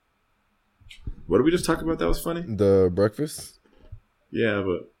What did we just talk about that was funny? The breakfast? Yeah,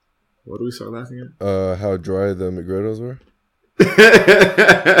 but what did we start laughing at? How dry the McGriddles were?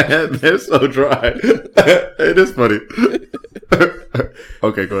 They're so dry. It is funny.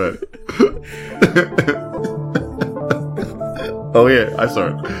 Okay, go ahead. Oh yeah, I saw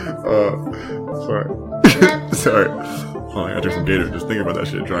it. Sorry. Sorry. Oh, I drink some Gator. Just thinking about that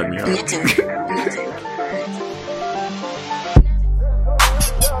shit dried me out.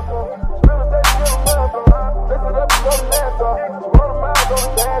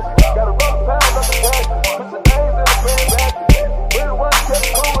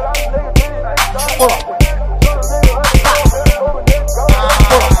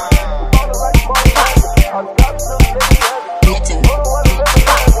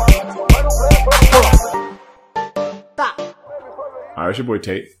 Alright, it's your boy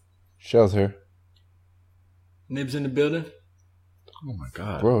Tate. Shell's here. Nibs in the building. Oh my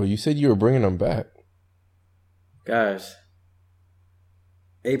god. Bro, you said you were bringing them back. Guys,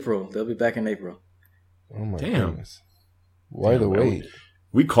 April. They'll be back in April. Oh my Damn. goodness. Why the wait?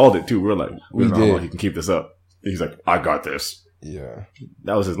 We called it too. We were like, we don't know how did. long he can keep this up. He's like, I got this. Yeah.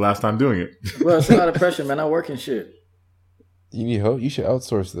 That was his last time doing it. Well, it's a lot of pressure, man. I work and shit. You need help? You should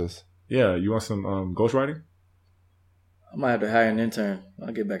outsource this. Yeah, you want some ghostwriting? I might have to hire an intern.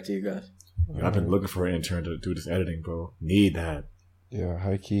 I'll get back to you guys. I've been looking for an intern to do this editing, bro. Need that. Yeah,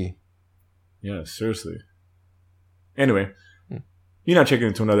 high key. Yeah, seriously. Anyway, you're not checking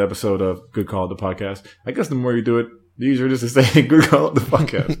into another episode of Good Call, the podcast. I guess the more you do it, the easier it is to say Good Call, the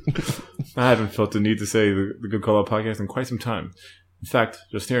podcast. I haven't felt the need to say the Good Call, the podcast in quite some time. In fact,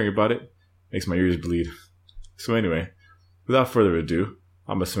 just hearing about it makes my ears bleed. So anyway, without further ado,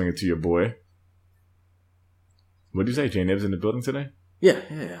 I'm going to swing it to your boy. What did you say? J Nibs in the building today? Yeah.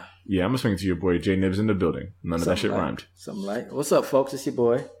 Yeah, I'm going to swing it to your boy. J Nibs in the building. None of that shit rhymed. Something like. What's up, folks? It's your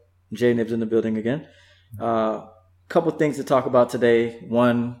boy, J Nibs in the building again. Couple things to talk about today.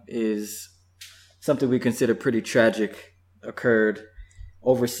 One is something we consider pretty tragic occurred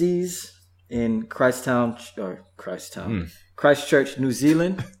overseas in Christchurch, New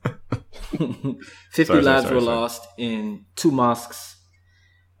Zealand. 50 lives were lost in 2 mosques.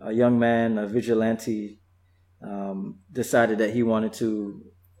 A young man, a vigilante, decided that he wanted to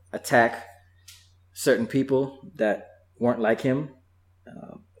attack certain people that weren't like him,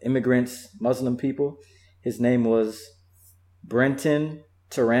 immigrants, Muslim people. His name was Brenton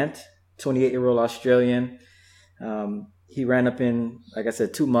Tarrant, 28-year-old Australian. He ran up in, like I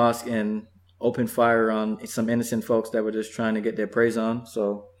said, 2 mosques and opened fire on some innocent folks that were just trying to get their praise on.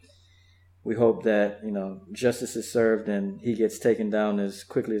 So we hope that, justice is served and he gets taken down as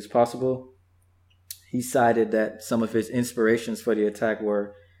quickly as possible. He cited that some of his inspirations for the attack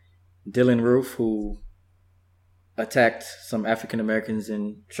were Dylan Roof, who attacked some African Americans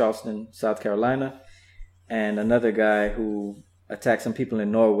in Charleston, South Carolina, and another guy who attacked some people in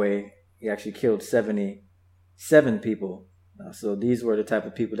Norway. He actually killed 77 people. So these were the type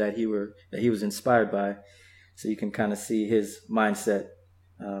of people that he was inspired by. So you can kind of see his mindset.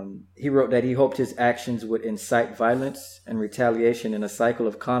 He wrote that he hoped his actions would incite violence and retaliation in a cycle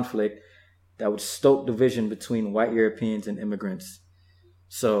of conflict that would stoke division between white Europeans and immigrants.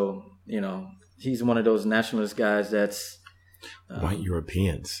 So, he's one of those nationalist guys that's... white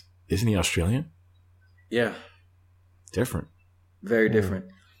Europeans. Isn't he Australian? Yeah. Different. Very different.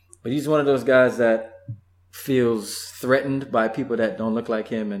 But he's one of those guys that feels threatened by people that don't look like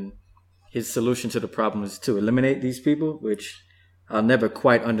him, and his solution to the problem is to eliminate these people, which I'll never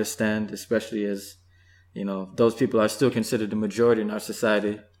quite understand, especially as, those people are still considered the majority in our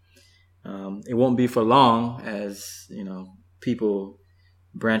society. It won't be for long as, people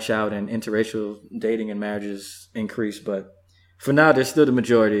branch out and interracial dating and marriages increase. But for now, they're still the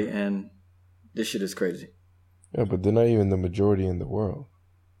majority, and this shit is crazy. Yeah, but they're not even the majority in the world.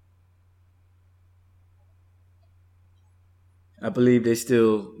 I believe they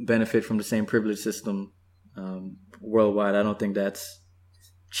still benefit from the same privilege system worldwide. I don't think that's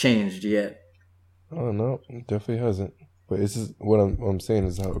changed yet. I don't know. It definitely hasn't. But it's just what I'm saying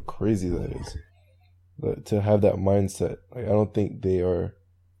is how crazy that is. To have that mindset. Like, I don't think they are.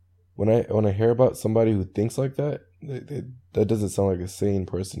 When I hear about somebody who thinks like that, that doesn't sound like a sane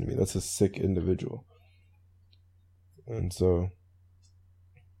person to me. That's a sick individual. And so,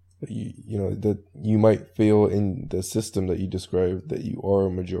 that you might feel in the system that you described that you are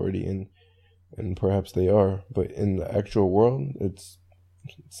a majority in, and perhaps they are, but in the actual world, it's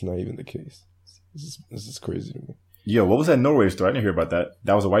not even the case. This is crazy to me. Yo, what was that Norway story? I didn't hear about that.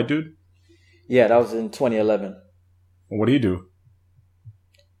 That was a white dude? Yeah, that was in 2011. What did he do?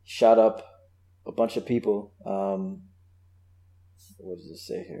 Shot up a bunch of people. What does it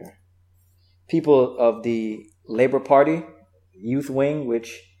say here? people of the Labour Party youth wing,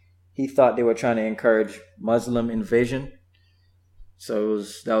 which he thought they were trying to encourage Muslim invasion. So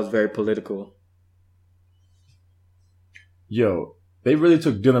that was very political. Yo, they really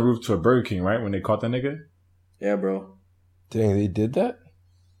took Dylan Roof to a Burger King, right? When they caught that nigga? Yeah, bro. Dang, they did that?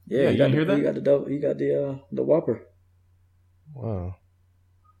 Yeah, you didn't hear that? You got the Whopper. Wow.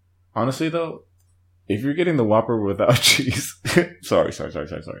 Honestly, though, if you're getting the Whopper without cheese, sorry.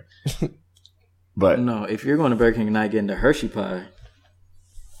 But no, if you're going to Burger King and not getting the Hershey pie,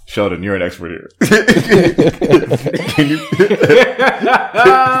 Sheldon, you're an expert here.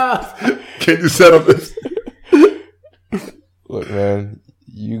 Can you settle this? Look, man,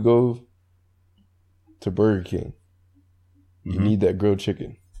 you go to Burger King. You need that grilled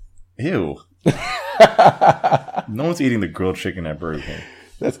chicken. Ew. No one's eating the grilled chicken at Burger King.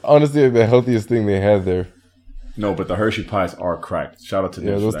 That's honestly the healthiest thing they have there. No, but the Hershey pies are cracked. Shout out to them.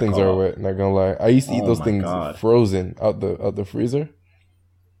 Yeah, those things are wet. Not gonna lie, I used to eat those things frozen out the freezer.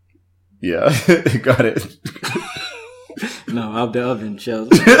 Yeah, got it. No, out the oven,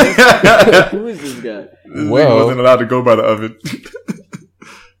 Chelsea. Who is this guy? This nigga wasn't allowed to go by the oven.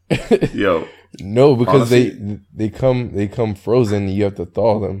 Yo, no, because honestly, they come frozen. You have to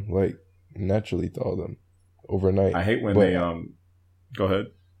thaw them, like naturally thaw them overnight. I hate when they Go ahead.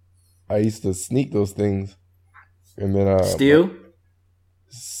 I used to sneak those things, and then steal.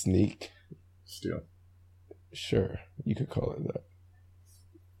 Sneak. Steal. Sure, you could call it that.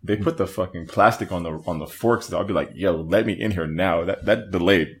 They put the fucking plastic on the forks. Though. I'll be like, "Yo, let me in here now." That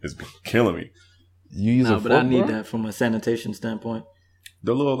delay is killing me. You use a fork, but I need that from a sanitation standpoint.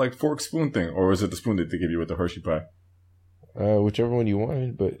 The little like fork spoon thing, or is it the spoon that they give you with the Hershey pie? Whichever one you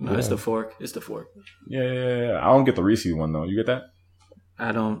want, but no, it's the fork. It's the fork. Yeah. I don't get the Reese's one though. You get that?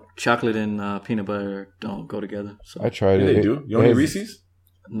 I don't. Chocolate and peanut butter don't go together. So. I tried it. They do. You don't eat Reese's?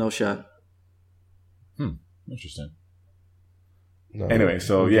 No shot. Interesting. No, anyway,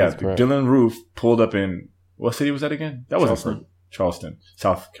 so yeah, Dylan Roof pulled up in what city was that again? That was Charleston,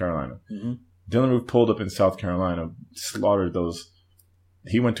 South Carolina. Mm-hmm. Dylan Roof pulled up in South Carolina, slaughtered those.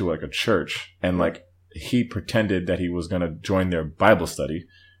 He went to like a church and like he pretended that he was gonna join their Bible study,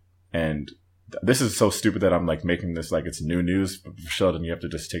 and this is so stupid that I'm like making this like it's new news. But for Sheldon, you have to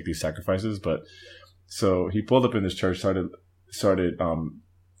just take these sacrifices. But so he pulled up in this church, started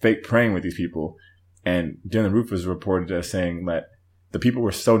fake praying with these people, and Dylan Roof was reported as saying that the people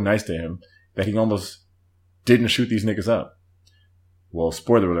were so nice to him that he almost didn't shoot these niggas up. Well,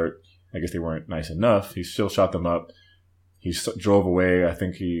 spoiler alert, I guess they weren't nice enough. He still shot them up. He drove away. I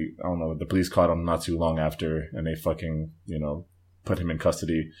think the police caught him not too long after, and they fucking, put him in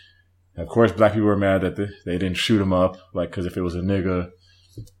custody. And of course, black people were mad that they didn't shoot him up, like, because if it was a nigga,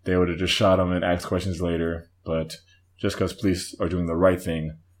 they would have just shot him and asked questions later. But just because police are doing the right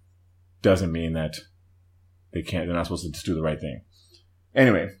thing doesn't mean that they're not supposed to just do the right thing.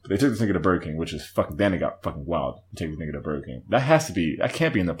 Anyway, they took this nigga to Burger King, which is fucking, then it got fucking wild to take this nigga to Burger King. That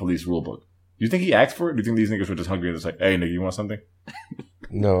can't be in the police rule book. Do you think he asked for it? Do you think these niggas were just hungry and just like, hey, nigga, you want something?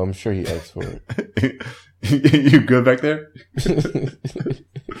 No, I'm sure he asked for it. You good back there?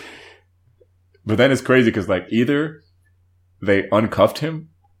 But then it's crazy because like either they uncuffed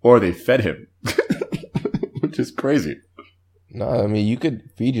him or they fed him, which is crazy. No, I mean, you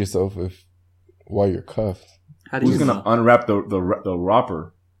could feed yourself while you're cuffed. Who's gonna unwrap the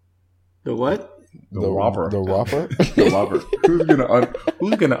whopper? The what? The whopper. The whopper? The whopper.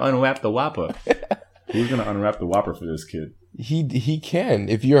 Who's gonna unwrap the whopper? Who's gonna unwrap the whopper for this kid? He can.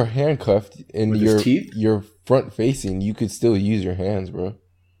 If you're handcuffed and you're front facing, you could still use your hands, bro.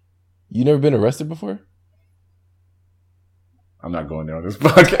 You never been arrested before? I'm not going there on this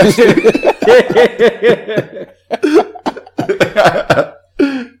podcast.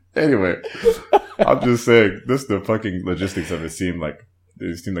 Anyway, I'm just saying, this the fucking logistics of it seemed like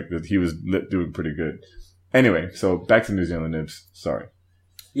he was doing pretty good. Anyway, so back to New Zealand Nibs. Sorry.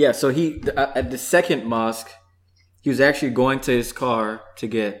 Yeah, so he at the second mosque, he was actually going to his car to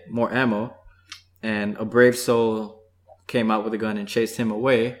get more ammo, and a brave soul came out with a gun and chased him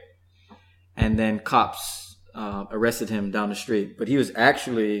away, and then cops arrested him down the street. But he was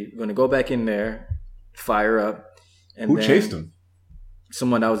actually going to go back in there, fire up. And who chased him?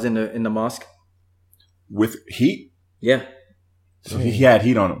 Someone that was in the mosque. With heat? Yeah. So he had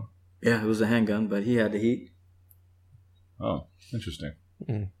heat on him? Yeah, it was a handgun, but he had the heat. Oh, interesting.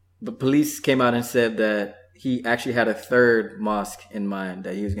 But police came out and said that he actually had a third mosque in mind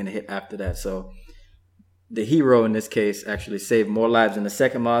that he was going to hit after that. So the hero in this case actually saved more lives in the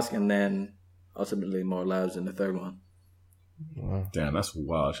second mosque and then ultimately more lives in the third one. Wow. Damn, that's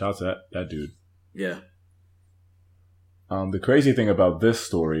wild. Shout out to that dude. Yeah. The crazy thing about this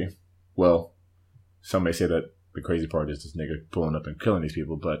story, well, some may say that the crazy part is this nigga pulling up and killing these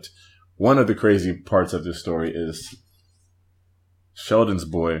people. But one of the crazy parts of this story is Sheldon's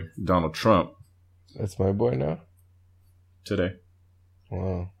boy, Donald Trump. That's my boy now? Today.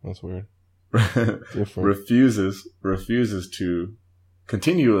 Wow, that's weird.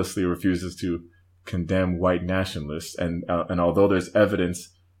 Continuously refuses to condemn white nationalists. And although there's evidence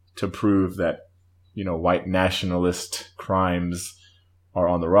to prove that, white nationalist crimes are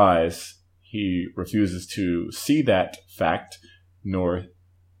on the rise, he refuses to see that fact, nor,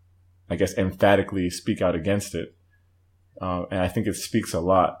 I guess, emphatically speak out against it. And I think it speaks a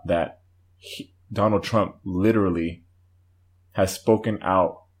lot that Donald Trump literally has spoken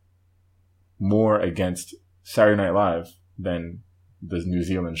out more against Saturday Night Live than the New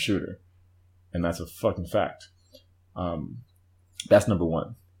Zealand shooter. And that's a fucking fact. That's number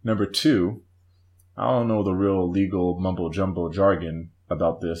one. Number two, I don't know the real legal mumbo jumbo jargon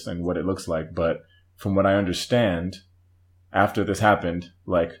about this and what it looks like, but from what I understand, after this happened,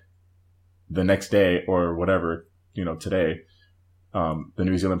 like the next day or whatever, today, the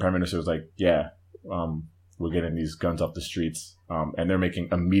New Zealand Prime Minister was like, we're getting these guns off the streets. And they're making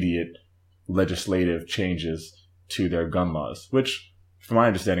immediate legislative changes to their gun laws, which, from my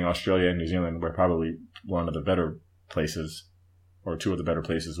understanding, Australia and New Zealand were probably one of the better places, or two of the better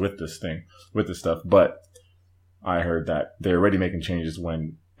places with this stuff. But I heard that they're already making changes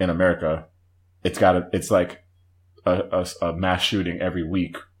when in America, it's like a mass shooting every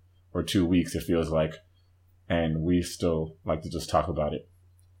week or 2 weeks, it feels like. And we still like to just talk about it.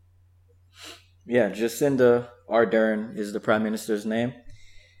 Yeah, Jacinda Ardern is the Prime Minister's name.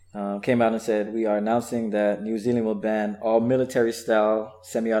 Came out and said, we are announcing that New Zealand will ban all military-style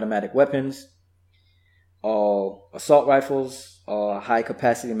semi-automatic weapons, all assault rifles, all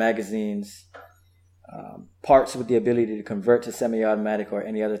high-capacity magazines, parts with the ability to convert to semi-automatic or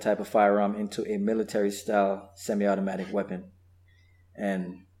any other type of firearm into a military-style semi-automatic weapon.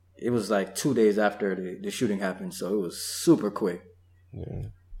 And it was like 2 days after the shooting happened, so it was super quick. Yeah,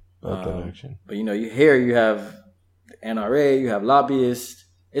 about that action. But you have the NRA, you have lobbyists.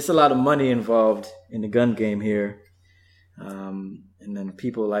 It's a lot of money involved in the gun game here. And then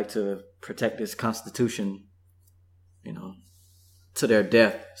people like to protect this Constitution, to their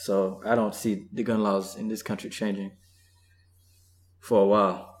death. So I don't see the gun laws in this country changing for a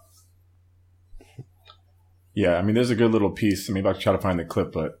while. Yeah, I mean, there's a good little piece. Maybe I can try to find the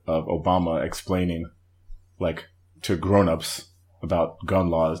clip, but of Obama explaining, like, to grown-ups about gun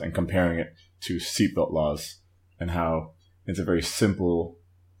laws and comparing it to seatbelt laws, and how it's a very simple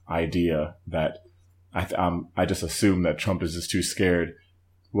idea that I just assume that Trump is just too scared.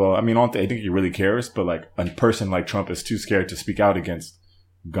 Well, I mean, I don't think he really cares, but like a person like Trump is too scared to speak out against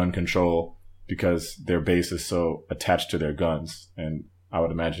gun control because their base is so attached to their guns. And I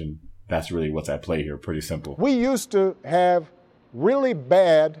would imagine that's really what's at play here. Pretty simple. We used to have really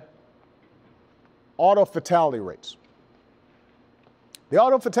bad auto fatality rates. The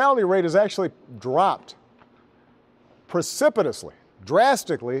auto fatality rate has actually dropped precipitously,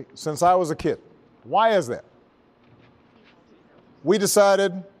 drastically since I was a kid. Why is that? We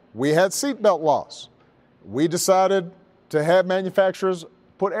decided we had seatbelt laws. We decided to have manufacturers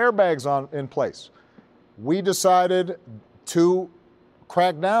put airbags in place. We decided to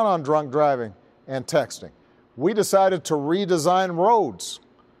crack down on drunk driving and texting. We decided to redesign roads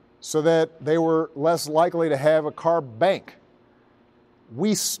so that they were less likely to have a car bank.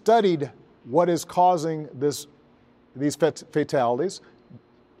 We studied what is causing these fatalities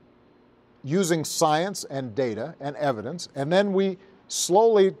using science and data and evidence, and then we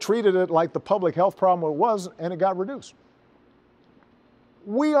slowly treated it like the public health problem it was, and it got reduced.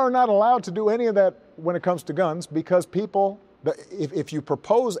 We are not allowed to do any of that when it comes to guns because people, if you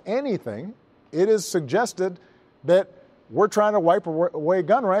propose anything, it is suggested that we're trying to wipe away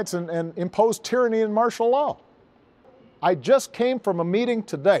gun rights and impose tyranny and martial law. I just came from a meeting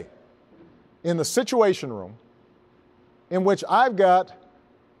today in the Situation Room in which I've got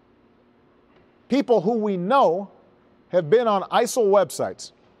people who we know have been on ISIL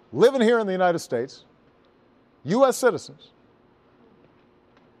websites, living here in the United States, U.S. citizens,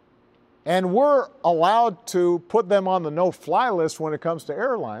 and we're allowed to put them on the no-fly list when it comes to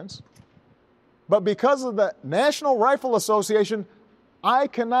airlines. But because of the National Rifle Association, I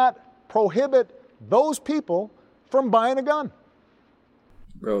cannot prohibit those people from buying a gun.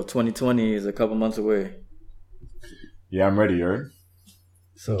 Bro, 2020 is a couple months away. Yeah, I'm ready, Jared.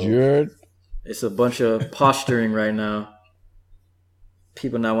 So Jared. It's a bunch of posturing right now.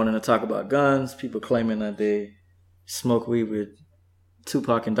 People not wanting to talk about guns. People claiming that they smoke weed with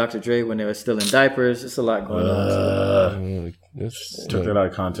Tupac and Dr. Dre when they were still in diapers. It's a lot going on. Took that out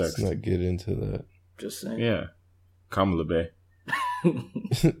of context. Let's not get into that. Just saying. Yeah. Kamala Bay.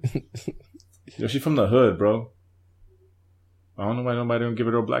 Yo, she's from the hood, bro. I don't know why nobody don't give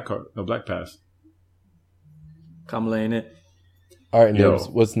her a black card, no black pass. Kamala ain't it. All right, Nibs,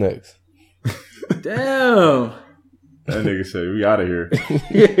 what's next? Damn. That nigga said, we out of here.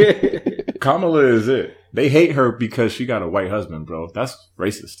 Kamala is it. They hate her because she got a white husband, bro. That's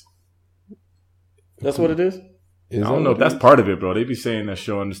racist. That's what it is? I don't know if that's part of it, bro. They be saying that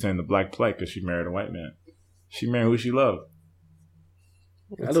she'll understand the black plight because she married a white man. She married who she loved.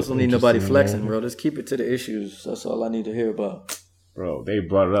 I just don't need nobody flexing, bro. Just keep it to the issues. That's all I need to hear about. Bro, they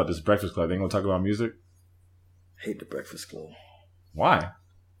brought it up. This Breakfast Club. They ain't gonna talk about music? Hate the Breakfast Club. Why?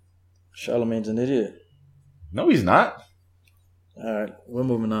 Charlamagne's an idiot. No, he's not. All right, we're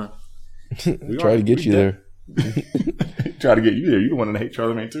moving on. Try to get you there. Try to get you there. You the one that hate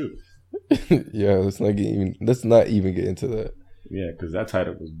Charlamagne too. Yeah, let's not even get into that. Yeah, because that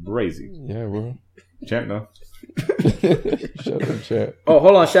title was brazy. Yeah, bro. Champ, no. Shout out, Champ. Oh,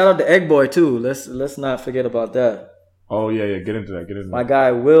 hold on. Shout out to Egg Boy too. Let's not forget about that. Oh yeah. Get into that. My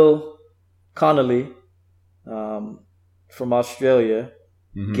guy Will Connolly, from Australia,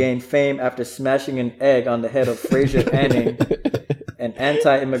 gained fame after smashing an egg on the head of Fraser Anning, an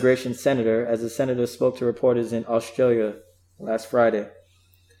anti-immigration senator, as the senator spoke to reporters in Australia last Friday.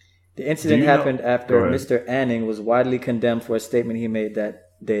 The incident happened after Mr. Anning was widely condemned for a statement he made that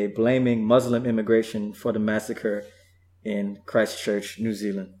day blaming Muslim immigration for the massacre in Christchurch, New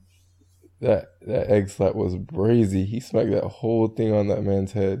Zealand. That egg slap was brazy. He smacked that whole thing on that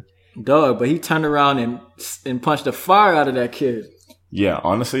man's head. Dog, but he turned around and punched the fire out of that kid. Yeah,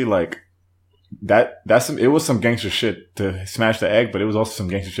 honestly, like it was some gangster shit to smash the egg, but it was also some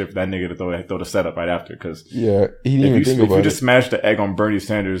gangster shit for that nigga to throw the setup right after. Because yeah, he didn't even think about it. If you just smash the egg on Bernie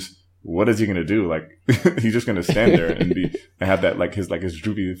Sanders, what is he gonna do? Like, he's just gonna stand there and have that his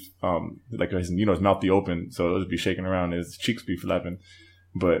droopy like his his mouth be open, so it'll just be shaking around, his cheeks be flapping.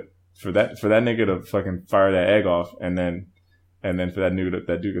 But for that nigga to fucking fire that egg off and then for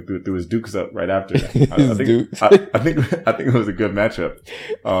that dude threw his dukes up right after. I think it was a good matchup.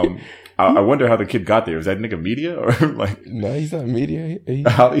 I wonder how the kid got there. Was that nigga media or like? No, he's not media.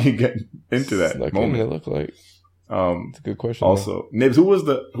 How did he get into that moment? It looked like. It's a good question. Also, Nibs, was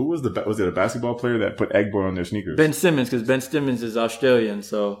it a basketball player that put egg boy on their sneakers? Ben Simmons, because Ben Simmons is Australian,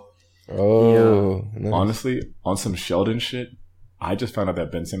 so. Oh, yeah. Nice. Honestly, on some Sheldon shit, I just found out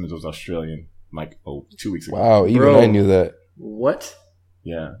that Ben Simmons was Australian 2 weeks ago. Wow, even I knew that. What?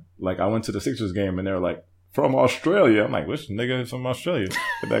 Yeah, like I went to the Sixers game and they were like, from Australia. I'm like, which nigga is from Australia?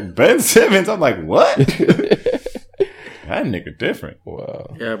 Like Ben Simmons. I'm like, what? That nigga different.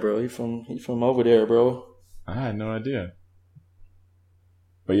 Wow. Yeah, bro. He from over there, bro. I had no idea.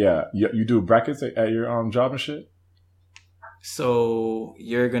 But yeah, you do brackets at your job and shit? So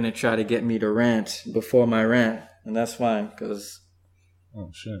you're going to try to get me to rant before my rant, and that's fine because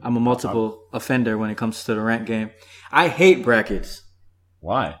I'm a multiple offender when it comes to the rant game. I hate brackets.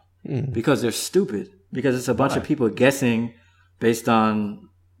 Why? Because they're stupid. Because it's a bunch of people guessing based on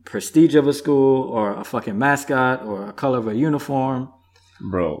prestige of a school or a fucking mascot or a color of a uniform.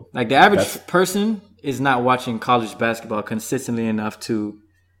 Bro. Like the average person is not watching college basketball consistently enough to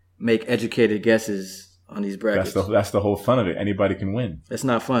make educated guesses on these brackets. That's the whole fun of it. Anybody can win. It's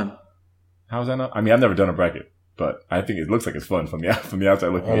not fun. How's that not? I mean, I've never done a bracket, but I think it looks like it's fun from the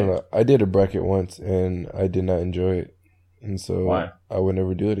outside looking in. I don't know. I did a bracket once and I did not enjoy it. And so why? I would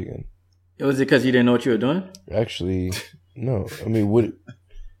never do it again. Was it because you didn't know what you were doing? Actually, no. I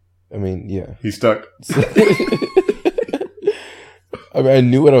mean, yeah. He's stuck. I mean, I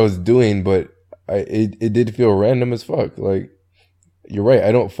knew what I was doing, but it did feel random as fuck. Like, you're right.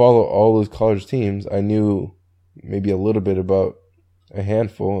 I don't follow all those college teams. I knew maybe a little bit about a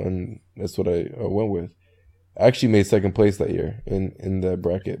handful, and that's what I went with. I actually made second place that year in the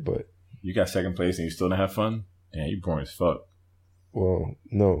bracket, but you got second place and you still didn't have fun? Yeah, you boring as fuck. Well,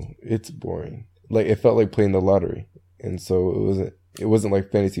 no, it's boring. Like, it felt like playing the lottery, and so it wasn't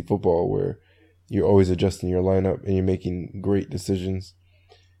like fantasy football where you're always adjusting your lineup and you're making great decisions.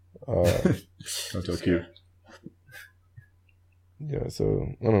 That's so cute. Yeah, so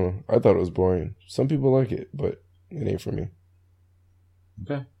I don't know. I thought it was boring. Some people like it, but it ain't for me.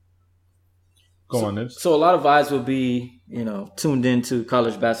 Okay. Go on, Nibs. So a lot of eyes will be, tuned into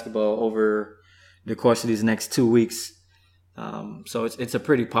college basketball over the course of these next 2 weeks. So it's a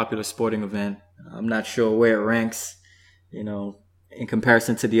pretty popular sporting event. I'm not sure where it ranks, in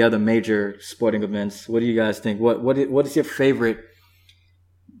comparison to the other major sporting events. What do you guys think? What is your favorite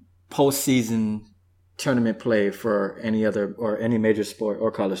postseason tournament play for any other or any major sport or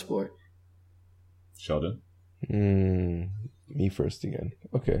college sport? Sheldon? Me first again.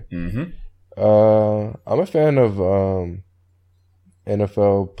 Okay. Mm-hmm. I'm a fan of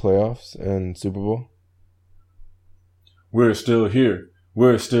NFL playoffs and Super Bowl. We're still here.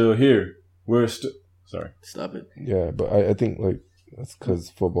 We're still here. We're still... Sorry. Stop it. Yeah, but I think like that's because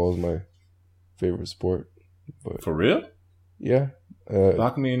football is my favorite sport. But For real? yeah. How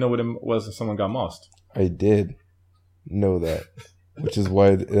come you know what it was if someone got mossed? I did know that, which is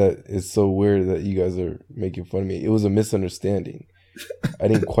why it's so weird that you guys are making fun of me. It was a misunderstanding. I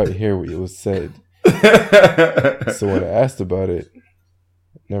didn't quite hear what it was said. So when I asked about it,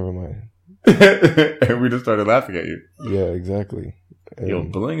 never mind. And we just started laughing at you. Yeah, exactly. And, Yo,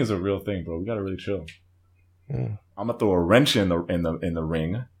 bullying is a real thing, bro. We gotta really chill. yeah. I'm gonna throw a wrench in the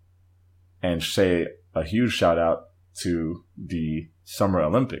ring and say a huge shout out to the Summer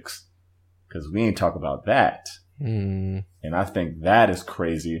Olympics, because we ain't talk about that. And I think that is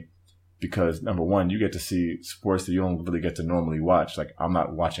crazy because, number one, you get to see sports that you don't really get to normally watch. Like, I'm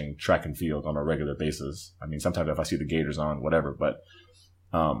not watching track and field on a regular basis. I mean, sometimes if I see the Gators on, whatever, but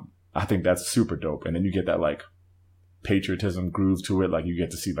I think that's super dope. And then you get that like patriotism groove to it. Like, you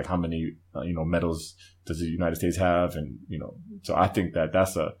get to see like how many medals does the United States have, and so I think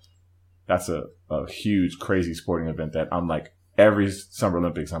that's a huge, crazy sporting event that I'm like, every Summer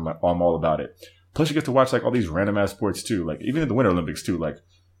Olympics I'm all about it. Plus you get to watch like all these random ass sports too, like even in the Winter Olympics too, like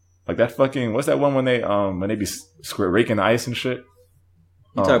that fucking, what's that one when they be raking the ice and shit?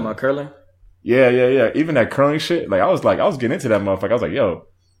 You talking about curling? Yeah. Even that curling shit, like I was getting into that motherfucker. I was like, yo,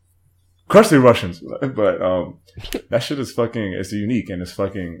 crush the Russians. But that shit is fucking, it's unique and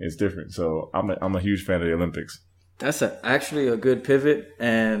it's different. So I'm a huge fan of the Olympics. That's actually a good pivot.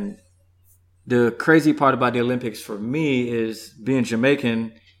 And the crazy part about the Olympics for me is being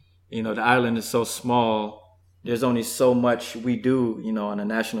Jamaican. The island is so small. There's only so much we do, on a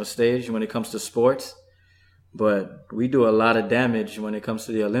national stage when it comes to sports. But we do a lot of damage when it comes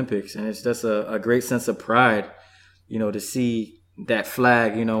to the Olympics. And it's just a great sense of pride, to see that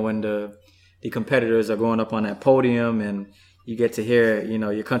flag, when the competitors are going up on that podium and you get to hear,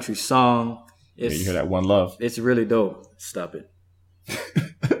 your country's song. You hear that One Love. It's really dope. Stop it.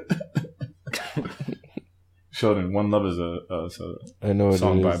 Sheldon, One Love is I know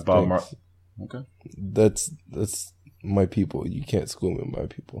song by Bob Marley. Okay. That's my people. You can't school me my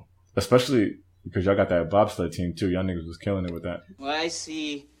people. Especially because y'all got that bobsled team too. Y'all niggas was killing it with that. Well, I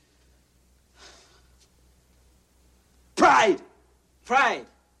see pride. Right.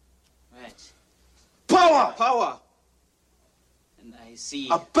 Power. And I see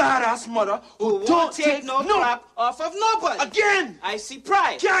a badass mother who won't take no crap off of nobody. Again. I see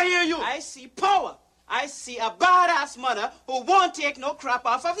pride. Can't hear you. I see power. I see a badass mother who won't take no crap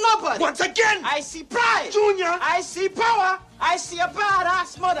off of nobody. Once again. I see pride. Junior. I see power. I see a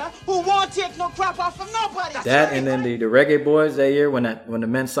badass mother who won't take no crap off of nobody. That and then the Reggae Boys that year when the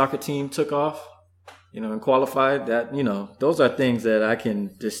men's soccer team took off, and qualified, that, those are things that I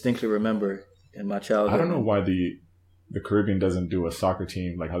can distinctly remember in my childhood. I don't know why the Caribbean doesn't do a soccer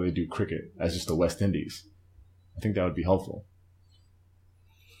team like how they do cricket as just the West Indies. I think that would be helpful.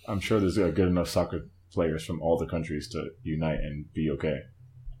 I'm sure there's a good enough soccer players from all the countries to unite and be okay.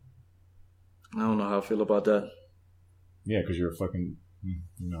 I don't know how I feel about that. Yeah, because you're a fucking, you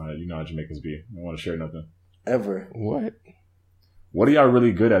know how Jamaicans be. I don't want to share nothing. Ever. What are y'all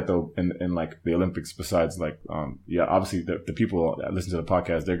really good at though in like the Olympics besides like obviously the people that listen to the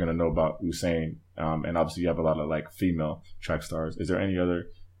podcast, they're gonna know about Usain, and obviously you have a lot of like female track stars. Is there any other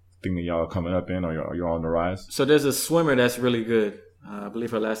thing that y'all are coming up in, or you're on the rise? So there's a swimmer that's really good. I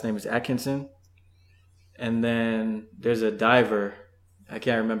believe her last name is Atkinson. And then there's a diver. I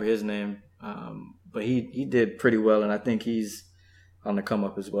can't remember his name, but he did pretty well, and I think he's on the come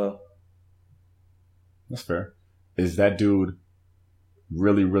up as well. That's fair. Is that dude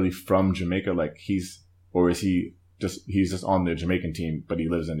really, really from Jamaica? Like he's just on the Jamaican team, but he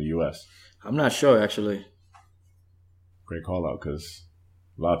lives in the U.S.? I'm not sure, actually. Great call out, because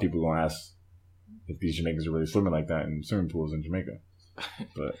a lot of people are gonna ask if these Jamaicans are really swimming like that in swimming pools in Jamaica.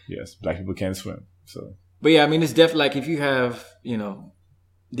 But yes, black people can swim, so. But yeah, I mean, it's definitely like if you have,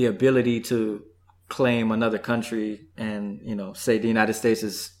 the ability to claim another country and, say the United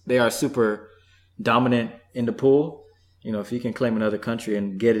States they are super dominant in the pool. If you can claim another country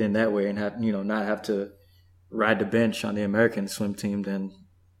and get it in that way and have, not have to ride the bench on the American swim team, then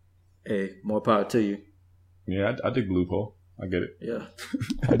hey, more power to you. Yeah, I dig the loophole. I get it. Yeah.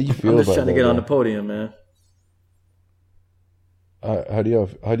 How do you feel about that? I'm just trying to get on the podium, man. How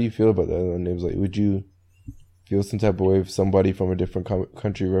do you feel about that? And it was like, would you feel some type of way if somebody from a different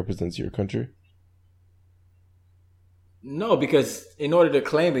country represents your country? No, because in order to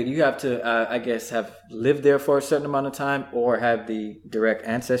claim it, you have to, I guess, have lived there for a certain amount of time or have the direct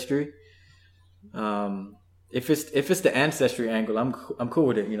ancestry. If it's the ancestry angle, I'm cool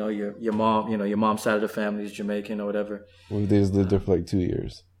with it. You know, your mom, your mom's side of the family is Jamaican or whatever. What if they just lived there for like 2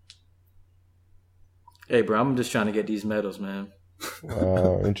 years? Hey, bro, I'm just trying to get these medals, man.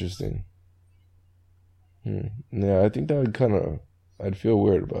 Wow, interesting. Yeah, I think that would I'd feel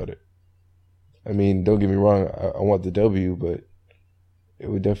weird about it. I mean, don't get me wrong, I want the W, but it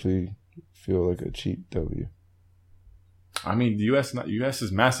would definitely feel like a cheap W. I mean, the U.S.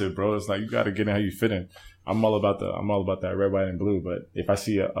 is massive, bro. It's like you got to get in how you fit in. I'm all about that red, white, and blue. But if I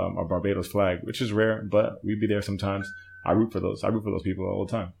see a Barbados flag, which is rare, but we'd be there sometimes, I root for those. I root for those people all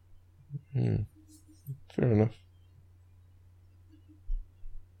the time. Fair enough.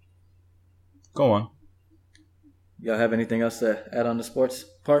 Go on. Y'all have anything else to add on the sports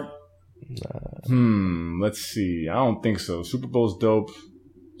part? Let's see. I don't think so. Super Bowl's dope,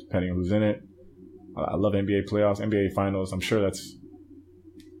 depending on who's in it. I love NBA playoffs, NBA finals. I'm sure that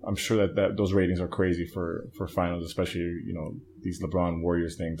those ratings are crazy for finals, especially these LeBron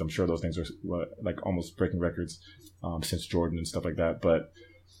Warriors things. I'm sure those things are like almost breaking records since Jordan and stuff like that. But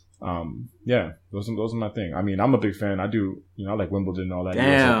yeah, those are my thing. I mean, I'm a big fan. I do, I like Wimbledon and all that.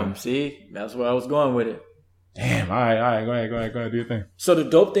 Damn, see, that's where I was going with it. Damn, all right, go ahead, do your thing. So the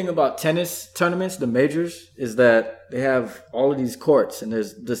dope thing about tennis tournaments, the majors, is that they have all of these courts and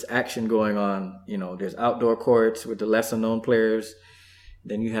there's this action going on. There's outdoor courts with the lesser known players.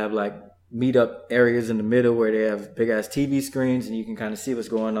 Then you have like meetup areas in the middle where they have big ass TV screens and you can kind of see what's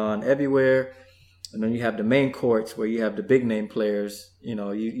going on everywhere. And then you have the main courts where you have the big name players.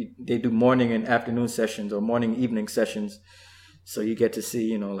 They do morning and afternoon sessions or morning evening sessions. So you get to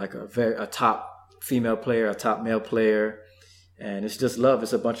see, like a top female player, a top male player, and it's just love.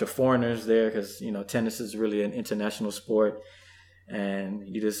 It's a bunch of foreigners there because tennis is really an international sport, and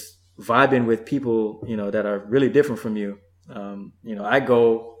you just vibing with people that are really different from you. I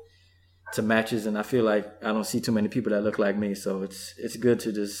go to matches and I feel like I don't see too many people that look like me, so it's good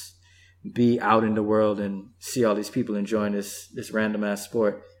to just be out in the world and see all these people enjoying this random ass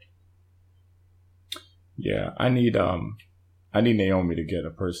sport. Yeah, I need Naomi to get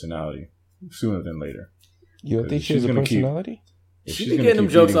a personality sooner than later. You don't think she has a personality? She be getting them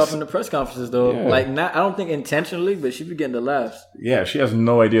jokes off in the press conferences, though. Yeah. Like, I don't think intentionally, but she be getting the laughs. Yeah, she has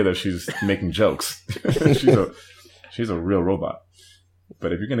no idea that she's making jokes. she's a real robot.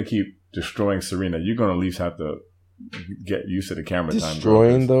 But if you're gonna keep destroying Serena, you're gonna at least have to get used to the camera time.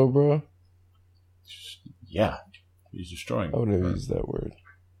 Destroying, though, bro. Yeah, he's destroying. I would have used that word.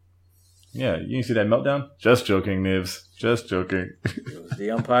 Yeah, you didn't see that meltdown? Just joking, Nibs. Just joking. It was the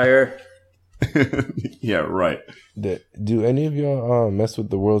umpire. Yeah, right. Do any of y'all mess with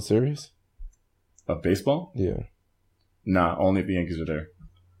the World Series? Of baseball? Yeah. Nah, only if the Yankees are there.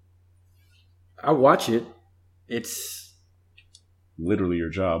 I watch it. It's literally your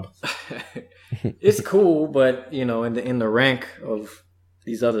job. It's cool, but in the rank of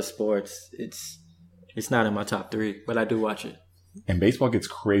these other sports, it's not in my top 3. But I do watch it. And baseball gets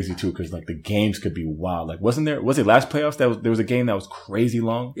crazy too because like the games could be wild. Like was it last playoffs there was a game that was crazy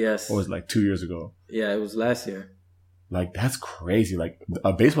long? Yes. Or was it like 2 years ago? Yeah, it was last year. Like that's crazy. Like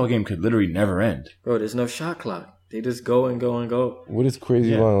a baseball game could literally never end. Bro, there's no shot clock. They just go and go and go. What is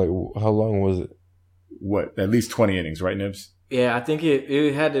crazy long? Like how long was it? What? At least 20 innings, right, Nibs? Yeah, I think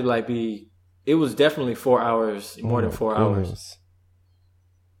it had to like be. It was definitely 4 hours, more than 4 hours.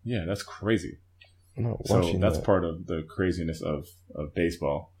 Yeah, that's crazy. So that's part of the craziness of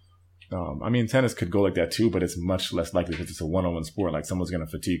baseball. I mean, tennis could go like that too, but it's much less likely because it's a one-on-one sport. Like someone's going to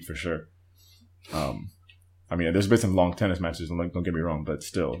fatigue for sure. I mean, there's been some long tennis matches, don't get me wrong, but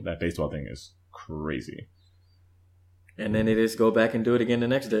still, that baseball thing is crazy. And then they just go back and do it again the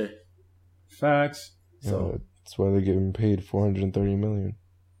next day. Facts. So that's why they're getting paid $430 million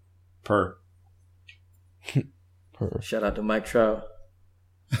per. Shout out to Mike Trout.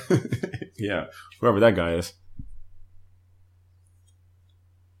 Yeah, whoever that guy is.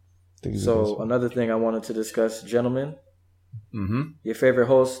 So another thing I wanted to discuss, gentlemen. Mm-hmm. Your favorite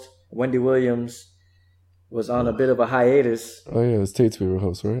host, Wendy Williams, was on a bit of a hiatus. Oh yeah, it's Tate's favorite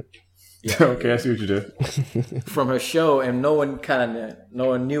host, right? Yeah. Okay, I see what you did. From her show, and no one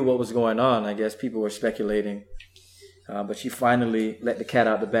knew what was going on. I guess people were speculating, but she finally let the cat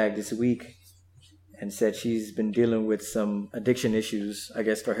out the bag this week. And said she's been dealing with some addiction issues, I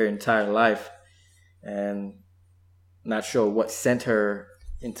guess, for her entire life. And not sure what sent her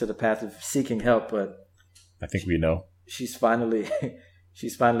into the path of seeking help, but I think we know. She's finally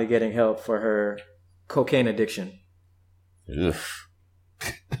getting help for her cocaine addiction. Ugh.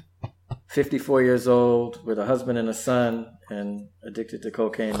 54 years old with a husband and a son and addicted to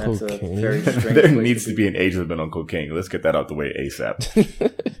cocaine. That's a very strange There place needs to be be an age limit on cocaine. Let's get that out the way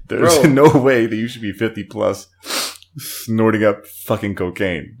ASAP. There's no way that you should be 50 plus snorting up fucking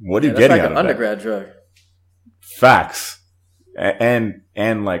cocaine. What are you getting out of that? That's like an undergrad drug. Facts.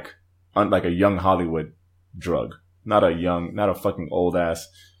 And like a young Hollywood drug. Not a fucking old ass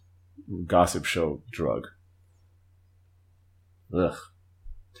gossip show drug. Ugh.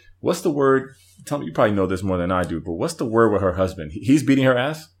 What's the word? Tell me, you probably know this more than I do, but what's the word with her husband? He's beating her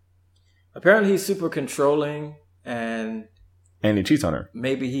ass? Apparently he's super controlling and he cheats on her.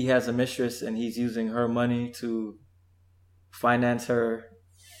 Maybe he has a mistress and he's using her money to finance her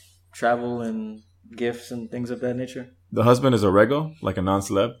travel and gifts and things of that nature. The husband is a rego, like a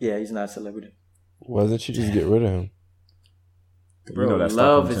non-celeb? Yeah, he's not a celebrity. Why doesn't she just get rid of him? Bro, you know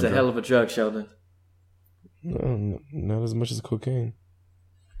love is a hell of a drug, Sheldon. No, not as much as cocaine.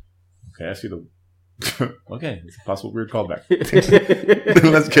 Okay, I see the... Okay, it's a possible weird callback.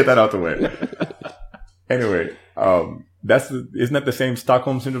 Let's get that out the way. Anyway, isn't that the same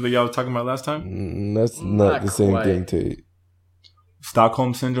Stockholm Syndrome that y'all was talking about last time? That's not the same thing, Tate.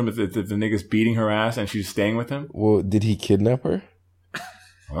 Stockholm Syndrome, if the nigga's beating her ass and she's staying with him? Well, did he kidnap her?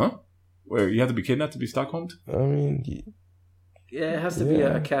 Huh? Wait, you have to be kidnapped to be Stockholmed? I mean... Yeah, it has to be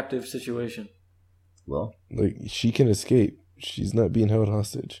a captive situation. Well... Like, she can escape. She's not being held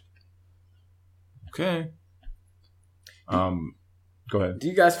hostage. Okay. Go ahead. Do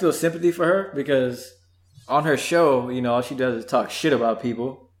you guys feel sympathy for her? Because on her show, you know, all she does is talk shit about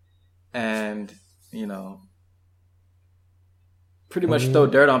people and, you know, pretty much throw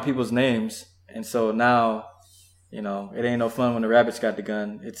dirt on people's names. And so now, you know, it ain't no fun when the rabbit's got the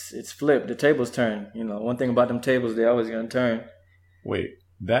gun. It's flipped. The tables turn. You know, one thing about them tables, they always gonna turn. Wait,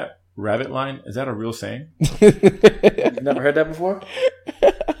 that rabbit line, is that a real saying? You never heard that before?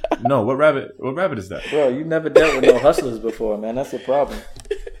 No, what rabbit is that? Bro, you never dealt with no hustlers before, man. That's the problem.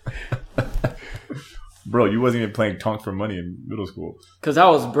 Bro, you wasn't even playing Tonk for money in middle school. Because I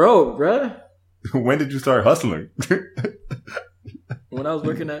was broke, bro. When did you start hustling? When I was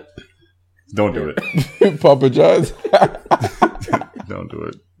working at... Don't do it. Papa John's. Don't do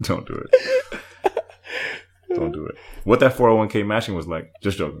it. Don't do it. Don't do it. What that 401k matching was like.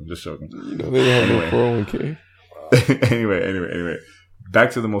 Just joking. You know, they don't have no 401k. Anyway.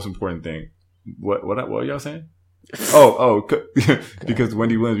 Back to the most important thing. What are y'all saying? Oh, because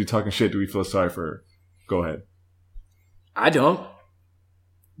Wendy Williams be talking shit. Do we feel sorry for her? Go ahead. I don't.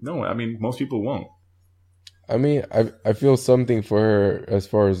 No, I mean, most people won't. I mean, I feel something for her as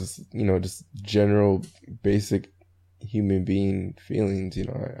far as, you know, just general basic human being feelings. You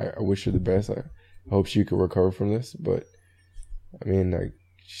know, I wish her the best. I hope she could recover from this. But I mean, like,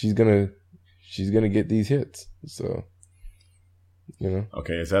 she's gonna get these hits. So, you know.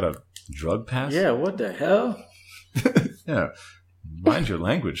 Okay, is that a drug pass? Yeah. What the hell? Yeah. Mind your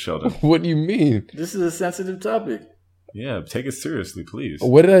language, Sheldon. What do you mean? This is a sensitive topic. Yeah, take it seriously, please.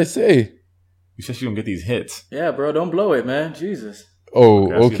 What did I say? You said she gonna get these hits. Yeah, bro, don't blow it, man. Jesus.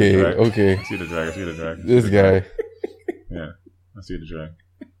 Oh, okay. I see the drag. This guy. Yeah, I see the drag.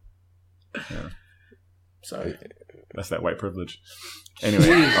 Yeah. Sorry. That's that white privilege. Anyway.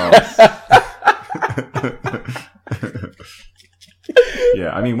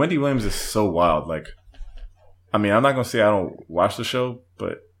 Yeah, I mean, Wendy Williams is so wild. Like, I mean, I'm not gonna say I don't watch the show,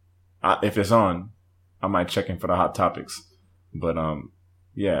 but if it's on, I might check in for the hot topics. But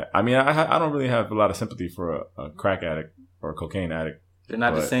yeah, I mean, I don't really have a lot of sympathy for a crack addict or a cocaine addict. They're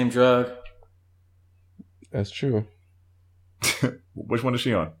not the same drug. That's true. Which one is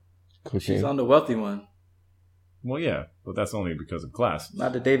she on? Cocaine. She's on the wealthy one. Well, yeah, but that's only because of class.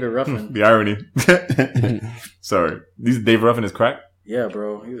 Not the David Ruffin. The irony. Sorry. David Ruffin is crack? Yeah,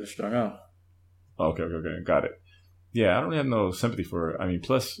 bro. He was strung out. Okay. Got it. Yeah, I don't have no sympathy for her. I mean,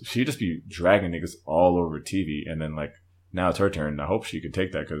 plus, she'd just be dragging niggas all over TV, and then, like, now it's her turn. I hope she could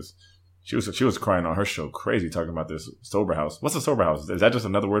take that, because she was crying on her show crazy talking about this sober house. What's a sober house? Is that just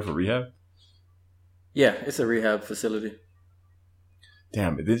another word for rehab? Yeah, it's a rehab facility.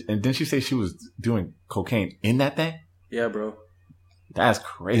 Damn, and didn't she say she was doing cocaine in that thing? Yeah, bro. That's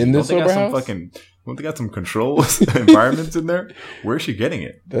crazy. In this sober house? Don't they got some controls environments in there? Where's she getting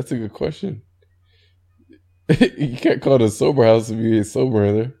it? That's a good question. You can't call it a sober house if you ain't sober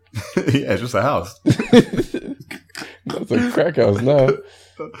in there. Yeah, it's just a house. That's a crack house now.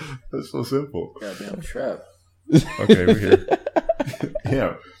 That's so simple. Goddamn trap. Okay, we're here.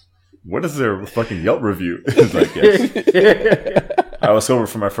 Yeah. What is their fucking Yelp review? It's like, yes. I was sober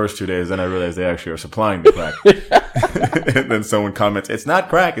for my first 2 days, then I realized they actually are supplying the crack. And then someone comments, "It's not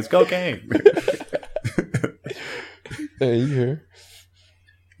crack, it's cocaine." Hey, you here?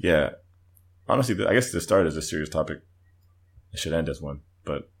 Yeah. honestly, I guess this started as a serious topic. It should end as one.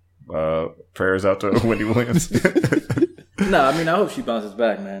 But prayers out to Wendy Williams. No, I mean, I hope she bounces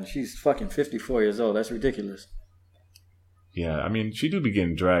back, man. She's fucking 54 years old. That's ridiculous. Yeah, I mean, she do be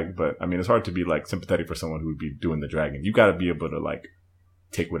getting dragged, but I mean, it's hard to be like sympathetic for someone who would be doing the dragging. You got to be able to like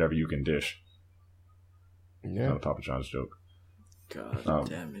take whatever you can dish. Yeah, not a Papa John's joke. God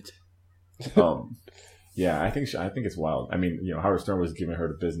damn it. Yeah, I think it's wild. I mean, Howard Stern was giving her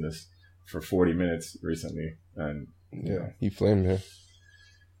the business for 40 minutes recently, and he flamed her.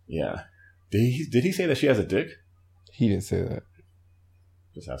 Yeah, did he say that she has a dick? He didn't say that.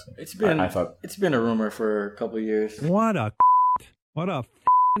 Just asking. It's been a rumor for a couple of years. What a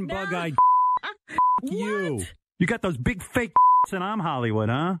bug-eyed you. You got those big fake and I'm Hollywood,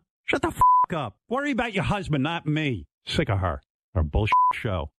 huh? Shut the up. Worry about your husband, not me. Sick of her. Her bullshit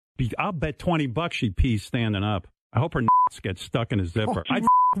show. I'll bet $20 she pees standing up. I hope her get stuck in a zipper. I'd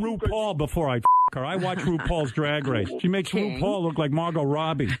RuPaul before I'd her. I watch RuPaul's Drag Race. She makes RuPaul look like Margot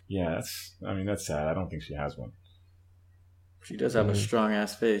Robbie. Yeah, that's sad. I don't think she has one. She does have a strong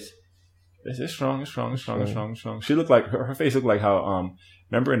ass face. It's strong. She looked like her face looked like how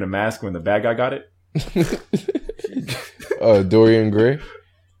remember in The Mask when the bad guy got it? Dorian Gray.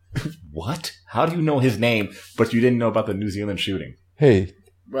 What? How do you know his name, but you didn't know about the New Zealand shooting? Hey,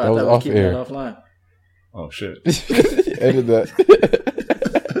 bro, that was off air. That offline. Oh shit! Edit that.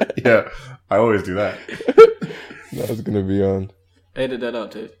 Yeah, I always do that. That was gonna be on. Edit that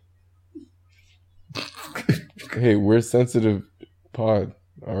out, Tate. Hey, we're sensitive pod.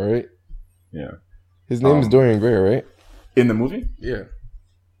 All right. Yeah. His name is Dorian Gray, right? In the movie? Yeah.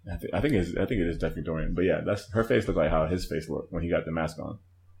 I think it is definitely Dorian. But yeah, her face looked like how his face looked when he got the mask on.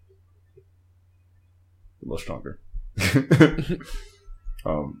 A little stronger.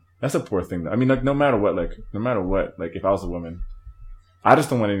 That's a poor thing. I mean, like no matter what, if I was a woman, I just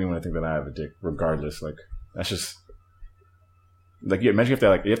don't want anyone to think that I have a dick, regardless. Like that's just like imagine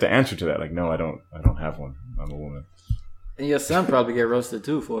you have to answer to that. Like, no, I don't have one. I'm a woman. And your son probably get roasted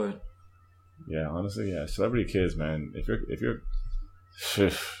too for it. Yeah, honestly, yeah. Celebrity kids, man. If you're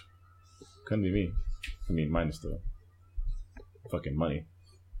couldn't be me. I mean, minus the fucking money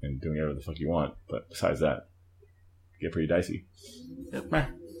and doing whatever the fuck you want. But besides that, get pretty dicey. Yep.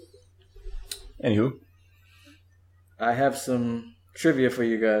 Anywho, I have some trivia for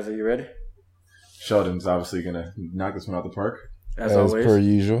you guys. Are you ready? Sheldon's obviously gonna knock this one out the park, as always, per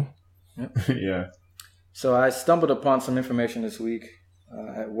usual. Yep. Yeah. So I stumbled upon some information this week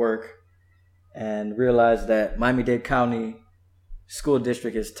at work and realized that Miami-Dade County School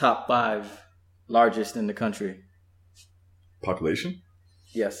District is top 5 largest in the country. Population?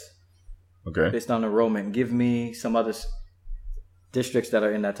 Yes. Okay. Based on enrollment. Give me some other districts that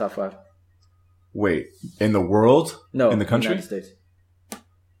are in that top 5. Wait, in the world? No, in the country? United States.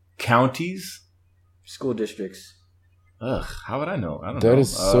 Counties? School districts. Ugh, how would I know? I don't know. That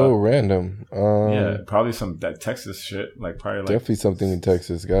is so random. Yeah, probably that Texas shit. Definitely something in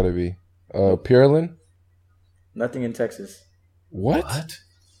Texas. Gotta be. Pearland? Nothing in Texas. What?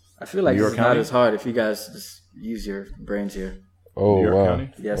 I feel like it's not as hard if you guys just use your brains here. Oh, New York wow.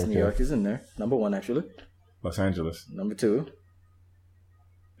 County? Yes, Okay. New York is in there. Number 1, actually. Los Angeles. Number 2.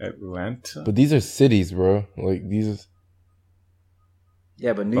 Atlanta. But these are cities, bro. Like, these are...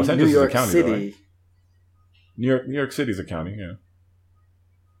 Yeah, but New Los Angeles York is a county, City... though, right? New York City's a county,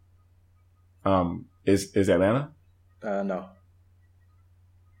 yeah. Is Atlanta? No.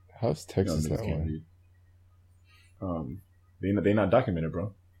 How's Texas No, not can't one? be. They not documented,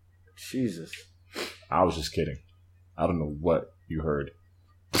 bro. Jesus. I was just kidding. I don't know what you heard,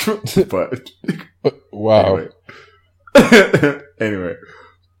 but Wow. Anyway,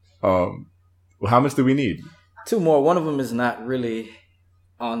 well, how much do we need? 2 more. One of them is not really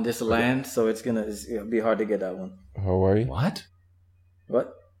on this land, so it's gonna be hard to get that one. Hawaii? What?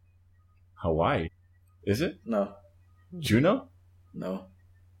 What? Hawaii? Is it? No. Juneau? No.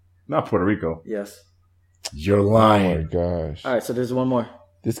 Not Puerto Rico. Yes. You're Oh, my lying. gosh. All right, so there's one more.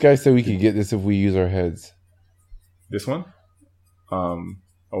 This guy said we could get this if we use our heads. This one?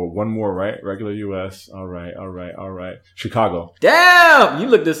 One more, right? Regular U.S. All right. Chicago. Damn! You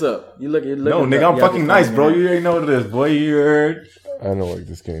look this up. You look. No, nigga, I'm fucking nice, bro. You already know what it is, boy. You heard. I don't like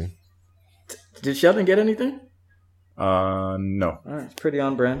this game. Did Sheldon get anything? No. All right, it's pretty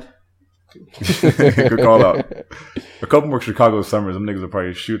on brand. Good call out. A couple more Chicago summers, them niggas will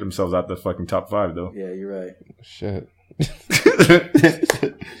probably shoot themselves out the fucking top 5, though. Yeah, you're right. Shit.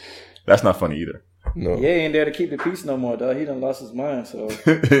 That's not funny either. No. Yeah, he ain't there to keep the peace no more, dog. He done lost his mind, so.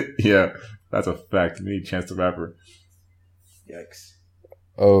 Yeah, that's a fact. We need Chance the Rapper. Yikes.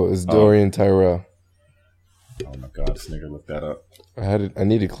 Oh, it's Dorian Tyrell. Oh my god, this nigga looked that up. I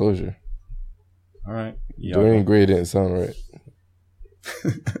needed closure. All right. Dorian Gray didn't sound right.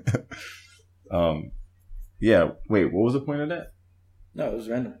 Yeah. Wait, what was the point of that? No, it was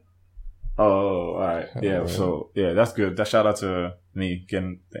random. Oh, all right. Yeah. All right. So yeah, that's good. That shout out to me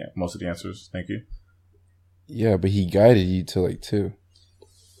getting most of the answers. Thank you. Yeah, but he guided you to like 2.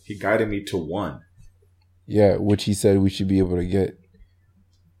 He guided me to 1, Yeah, which he said we should be able to get.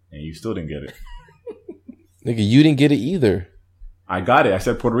 and you still didn't get it. Nigga, you didn't get it either. I got it. I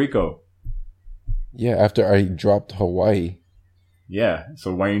said Puerto Rico. Yeah, after I dropped Hawaii. Yeah.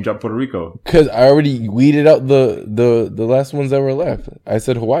 So why didn't you drop Puerto Rico? Because I already weeded out the last ones that were left. I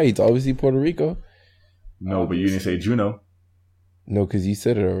said Hawaii. It's obviously Puerto Rico. No, but you didn't say Juno. No, because you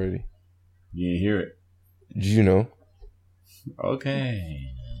said it already. You didn't hear it. Juno. Okay.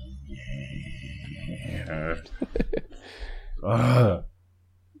 Yeah. All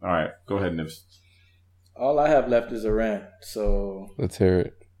right. Go ahead, Nibs. All I have left is a rant. So Let's hear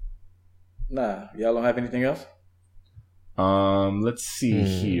it. nah, y'all don't have anything else? Let's see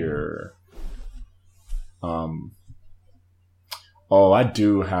here. Oh, I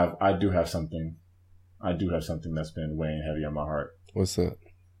do have something. I do have something that's been weighing heavy on my heart. What's that?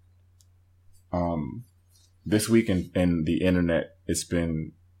 This week in the internet, it's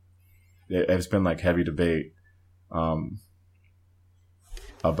been like heavy debate,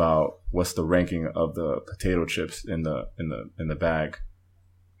 about what's the ranking of the potato chips in the bag.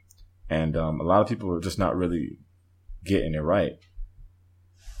 And, a lot of people are just not really getting it right.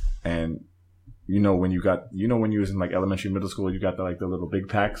 And, when you was in like elementary, middle school, you got the little big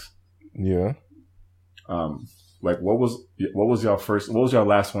packs. Yeah. Like what was your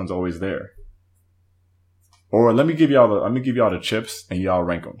last ones always there? Or let me give y'all the chips and y'all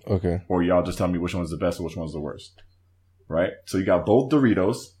rank them. Okay. Or y'all just tell me which one's the best or which one's the worst. Right? So you got both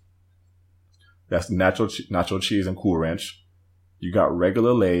Doritos. That's nacho cheese and Cool Ranch. You got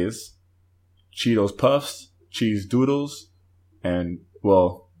regular Lay's, Cheetos Puffs, Cheese Doodles, and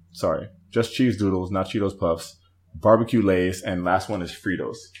just Cheese Doodles, not Cheetos Puffs, barbecue Lay's, and last one is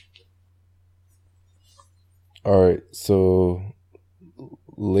Fritos. All right. So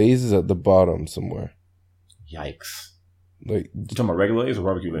Lay's is at the bottom somewhere. Yikes. Like, You talking about regular Lay's or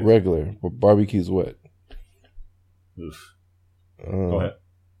barbecue Lay's? regular, but barbecue's what? Oof. Go ahead.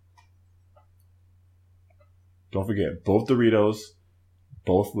 Don't forget, both Doritos,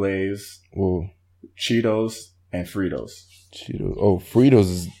 both Lay's, Well, Cheetos, and Fritos. Cheetos. Oh, Fritos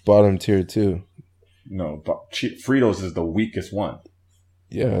is bottom tier too. No, Fritos is the weakest one.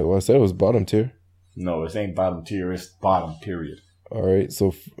 Yeah, well, I said it was bottom tier. No, it ain't bottom tier. It's bottom, period. All right.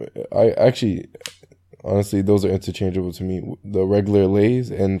 So I actually, honestly, those are interchangeable to me. The regular Lay's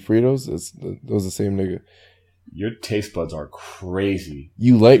and Fritos, those are the same nigga. Your taste buds are crazy.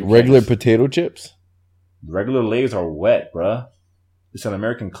 You like regular potato chips? Regular Lay's are wet, bruh. It's an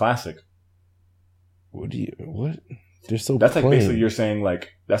American classic. What? They're so That's plain. like basically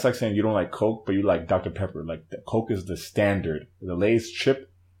that's like saying you don't like Coke, but you like Dr. Pepper. Like Coke is the standard. The Lay's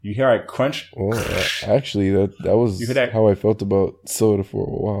chip, you hear I crunch? Well, actually, that was how I felt about soda for a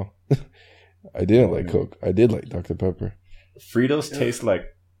while. I didn't like Coke. I did like Dr. Pepper. Fritos taste like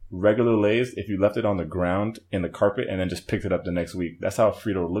regular Lay's if you left it on the ground in the carpet and then just picked it up the next week. That's how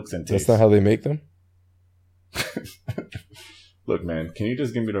Frito looks and tastes. That's not how they make them? Look, man, can you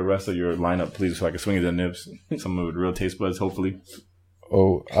just give me the rest of your lineup, please, so I can swing it to Nibs? Some of the real taste buds, hopefully.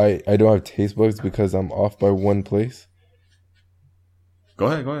 Oh, I don't have taste buds because I'm off by one place. Go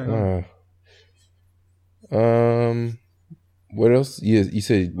ahead. What else? You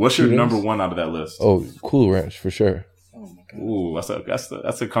said what's your Cheetos? number one out of that list? Oh, Cool Ranch for sure. Oh my god. Ooh,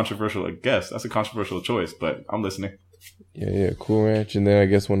 that's a controversial guess. That's a controversial choice, but I'm listening. Yeah, Cool Ranch, and then I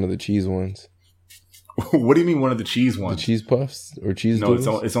guess one of the cheese ones. What do you mean one of the cheese ones? The cheese puffs or cheese No,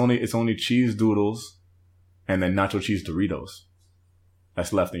 doodles? it's only cheese doodles, and then nacho cheese Doritos.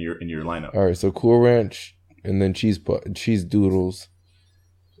 That's left in your lineup. All right, so Cool Ranch, and then cheese doodles,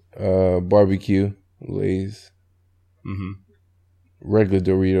 barbecue Lay's, regular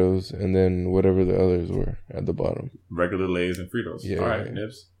Doritos, and then whatever the others were at the bottom. Regular Lay's and Fritos. Yeah. All right,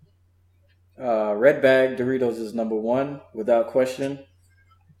 Nibs. Red bag Doritos is number one without question.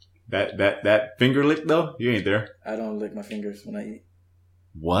 That finger lick though, you ain't there. I don't lick my fingers when I eat.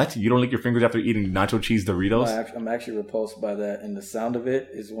 What? You don't lick your fingers after eating nacho cheese Doritos? I'm actually repulsed by that, and the sound of it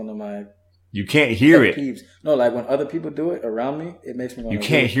is one of my. You can't hear it. Peeves. No, like when other people do it around me, it makes me want to. You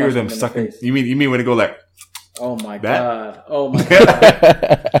can't hear them sucking. You mean when it go like? Oh my that? god! Oh my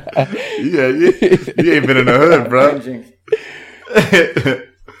god! Yeah, you ain't been in the hood, bro.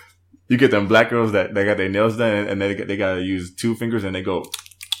 You get them black girls that they got their nails done and they gotta use two fingers and they go.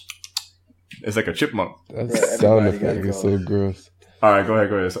 It's like a chipmunk. That sound effect is so gross. All right, go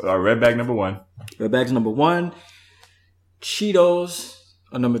ahead. So, red bag number 1. Red bag's number 1. Cheetos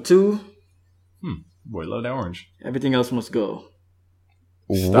are number 2. Boy, love that orange. Everything else must go.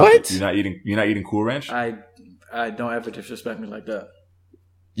 What? You're not eating Cool Ranch? I don't ever disrespect me like that.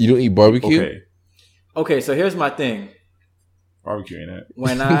 You don't eat barbecue? Okay, so here's my thing. Barbecue ain't it?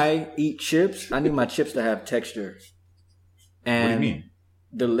 When I eat chips, I need my chips to have texture. And what do you mean?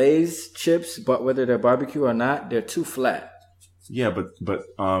 The Lay's chips, but whether they're barbecue or not, they're too flat. Yeah, but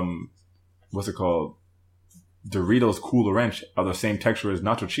what's it called? Doritos Cool Ranch are the same texture as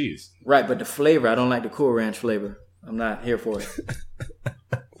nacho cheese. Right, but the flavor, I don't like the Cool Ranch flavor. I'm not here for it.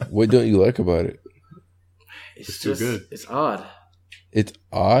 What don't you like about it? It's too good. It's odd. It's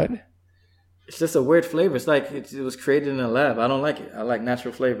odd? It's just a weird flavor. It's like it was created in a lab. I don't like it. I like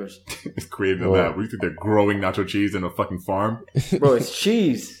natural flavors. It's created in a lab. We think they're growing nacho cheese in a fucking farm? Bro, it's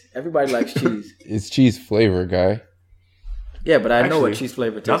cheese. Everybody likes cheese. It's cheese flavor, guy. Yeah, but I know what cheese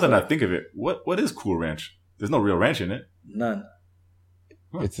flavor tastes like. Now that I think of it, what is Cool Ranch? There's no real ranch in it. None.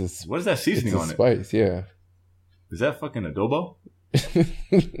 Huh. It's what is that seasoning on spice, yeah. Is that fucking adobo?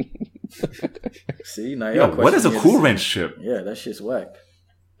 See, now yo, what is a Cool Ranch chip? Yeah, that shit's whack.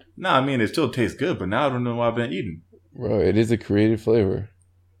 Nah, I mean, it still tastes good, but now I don't know what I've been eating. Bro, it is a creative flavor.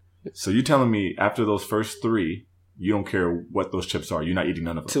 So you telling me after those first 3, you don't care what those chips are? You're not eating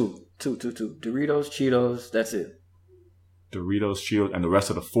none of them? Two. Doritos, Cheetos, that's it. Doritos, Cheetos, and the rest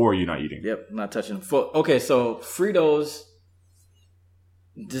of the 4 you're not eating? Yep, not touching them. Okay, so Fritos,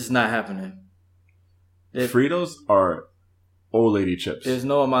 this is not happening. Fritos are old lady chips. There's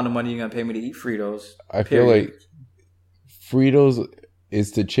no amount of money you're going to pay me to eat Fritos. I feel like Fritos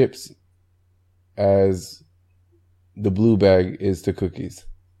is to chips as the blue bag is to cookies.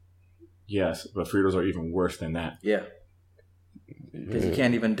 Yes, but Fritos are even worse than that. Yeah. Because you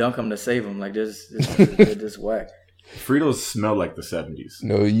can't even dunk them to save them. Like, they're just whack. Fritos smell like the 70s.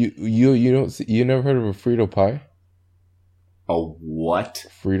 No, you don't see, you never heard of a Frito pie? A what?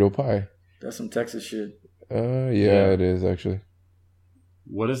 Frito pie. That's some Texas shit. Yeah, it is actually.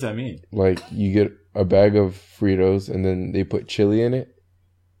 What does that mean? Like, you get a bag of Fritos and then they put chili in it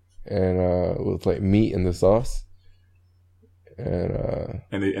and with like meat in the sauce. And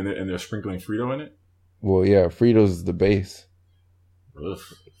they're sprinkling Frito in it? Well, yeah, Fritos is the base. Ugh,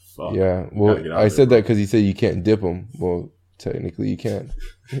 fuck. Yeah, well, I said that because he said you can't dip them. Well, technically you can.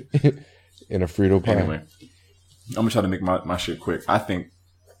 In a Frito pie. Anyway, I'm going to try to make my shit quick. I think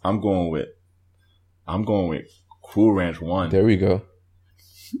I'm going with Cool Ranch 1. There we go.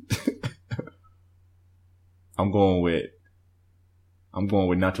 I'm going with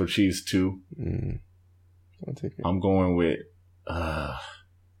nacho cheese 2. I'll take it. I'm going with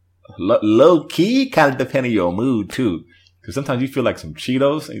low key, kind of depending on your mood too. Because sometimes you feel like some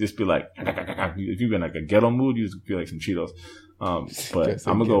Cheetos, and you just be like, if you've been like a ghetto mood, you just feel like some Cheetos. But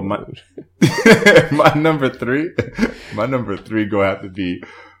I'm gonna go my number 3. My number 3 go have to be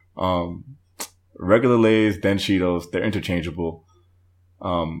regular Lay's, then Cheetos. They're interchangeable.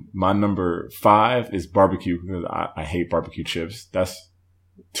 My number 5 is barbecue because I hate barbecue chips. That's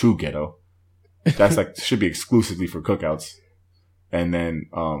too ghetto. That's like should be exclusively for cookouts. And then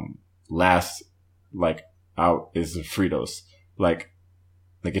last like out is the Fritos. Like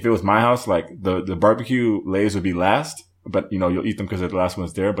if it was my house, like the barbecue Lay's would be last, but you'll eat them because the last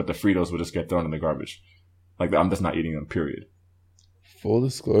one's there. But the Fritos would just get thrown in the garbage. Like I'm just not eating them. Period. Full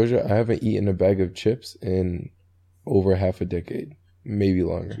disclosure: I haven't eaten a bag of chips in over half a decade, maybe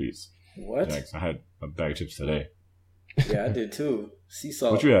longer. Jeez. What? Yikes, I had a bag of chips today. Yeah, I did too. Sea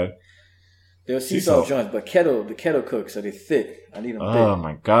salt. What you had? There were sea salt joints, but the kettle cooks, so they're thick. I need them thick. Oh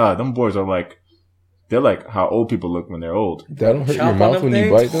my god, them boys are like, they're like how old people look when they're old. That don't hurt your mouth when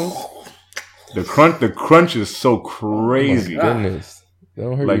you bite those? The crunch is so crazy. Oh my goodness. That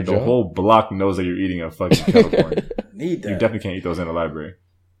don't hurt like your the jaw? whole block knows that you're eating a fucking kettle corn. Need that. You definitely can't eat those in the library.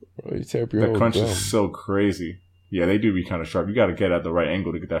 Bro, you tear up your The whole crunch gum. is so crazy. Yeah, they do be kind of sharp. You got to get at the right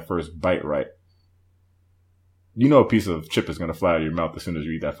angle to get that first bite right. You know a piece of chip is going to fly out of your mouth as soon as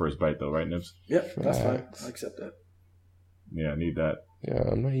you eat that first bite, though, right, Nibs? Yep, that's fine. I accept that. Yeah, I need that. Yeah,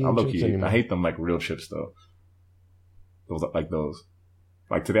 I'm not eating chips anymore. I hate them like real chips, though. Those.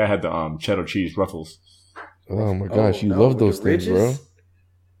 Like today I had the cheddar cheese ruffles. Oh my gosh, you love those things, bro.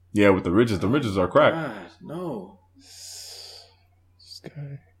 Yeah, with the ridges. The ridges are cracked. God, no. This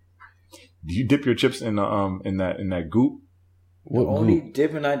guy. Do you dip your chips in that goop? What the only goop?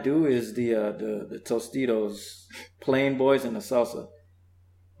 dipping I do is the Tostitos plain boys and the salsa.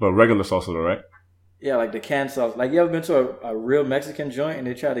 But regular salsa, though, right? Yeah, like the canned salsa. Like, you ever been to a real Mexican joint and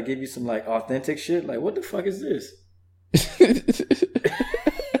they try to give you some like authentic shit? Like, what the fuck is this?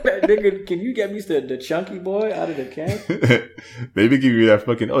 Nigga, can you get me the chunky boy out of the can? They be giving you that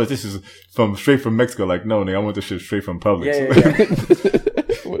fucking, this is straight from Mexico. Like, no, nigga, I want this shit straight from Publix.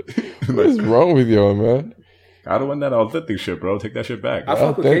 What is wrong with y'all, man? I don't want that authentic shit, bro. Take that shit back. I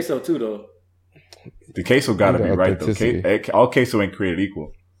fuck with queso too, though. The queso gotta be right, though. All queso ain't created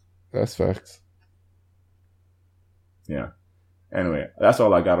equal. That's facts. Yeah. Anyway, that's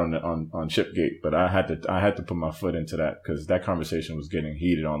all I got on Chipgate, but I had to put my foot into that because that conversation was getting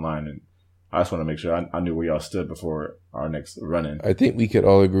heated online, and I just want to make sure I knew where y'all stood before our next run-in. I think we could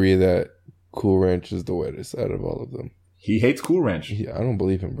all agree that Cool Ranch is the wettest out of all of them. He hates Cool Ranch. I don't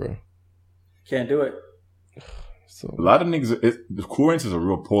believe him, bro. Can't do it. So a lot of niggas, the Cool Ranch is a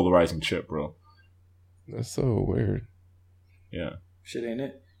real polarizing chip, bro. That's so weird. Yeah. Shit ain't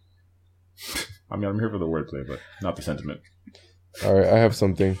it? I mean, I'm here for the wordplay, but not the sentiment. All right, I have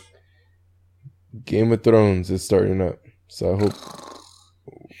something. Game of Thrones is starting up, so I hope.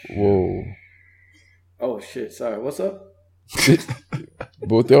 Whoa! Oh shit! Sorry. What's up?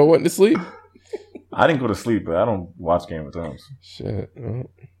 Both y'all went to sleep? I didn't go to sleep, but I don't watch Game of Thrones. Shit. Oh.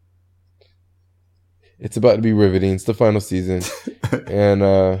 It's about to be riveting. It's the final season, and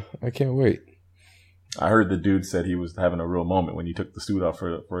I can't wait. I heard the dude said he was having a real moment when he took the suit off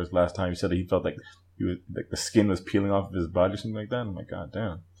for his last time. He said that he felt like the skin was peeling off of his body or something like that. I'm like, God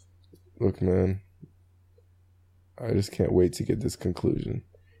damn. Look, man, I just can't wait to get this conclusion.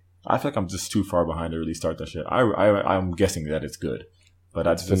 I feel like I'm just too far behind to really start that shit. I'm guessing that it's good, but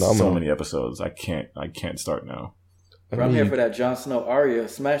that's just so many episodes. I can't start now. I'm here for that Jon Snow Arya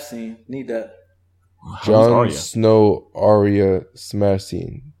smash scene. Need that. Jon Snow Arya smash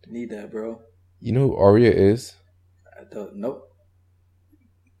scene. Need that, bro. You know who Arya is? I don't. Nope.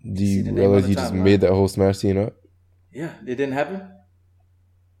 Do you realize you just made that whole smash scene up? Yeah, it didn't happen.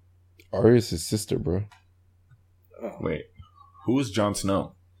 Arya's his sister, bro. Oh. Wait, who is Jon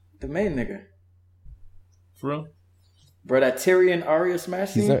Snow? The main nigga. For real? Bro, that Tyrion Arya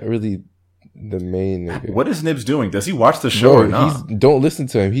smash scene? He's not really the main nigga. What is Nibs doing? Does he watch the show or not? Don't listen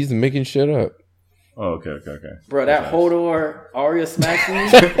to him. He's making shit up. Oh, okay. Bro, that Hodor Arya smash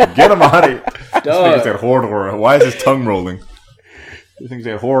scene? Get him out of here. This nigga said Hodor. Why is his tongue rolling? This nigga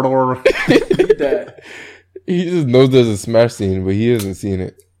said Hodor. He just knows there's a smash scene, but he hasn't seen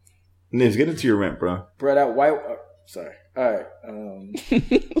it. Nibs, get into your rant, bro. Bro, that white... sorry. All right.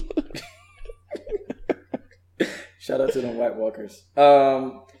 Shout out to them White Walkers.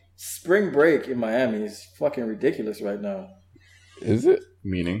 Spring break in Miami is fucking ridiculous right now. Is it?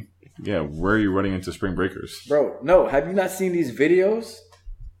 Meaning? Yeah, where are you running into spring breakers? Bro, no. Have you not seen these videos?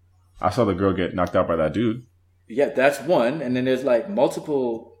 I saw the girl get knocked out by that dude. Yeah, that's one. And then there's like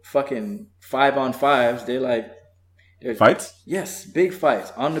multiple fucking 5-on-5s. They're like... Fights? Yes, big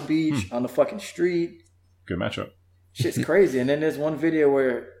fights. On the beach, on the fucking street. Good matchup. Shit's crazy. And then there's one video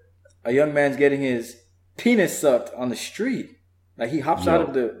where a young man's getting his penis sucked on the street. Like he hops out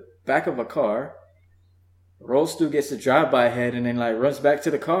of the back of a car, rolls through, gets the drive-by head, and then like runs back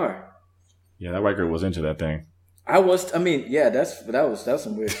to the car. Yeah, that white girl was into that thing. that was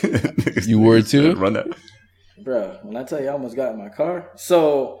some weird shit. You were too? Run that. Bro, when I tell you I almost got in my car.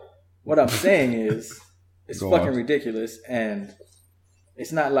 So what I'm saying is it's fucking ridiculous, and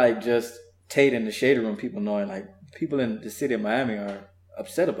it's not like just Tate in the Shade Room people knowing. Like people in the city of Miami are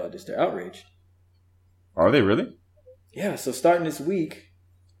upset about this. They're outraged. Are they really? Yeah, so starting this week,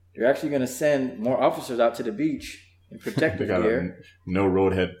 they're actually going to send more officers out to the beach in protective gear. No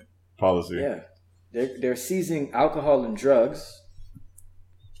roadhead policy. Yeah. They're seizing alcohol and drugs.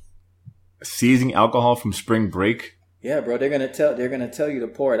 Seizing alcohol from spring break? Yeah, bro. They're gonna tell you to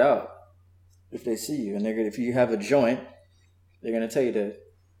pour it out if they see you, and if you have a joint, they're gonna tell you to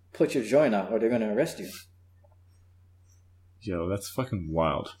put your joint out, or they're gonna arrest you. Yo, that's fucking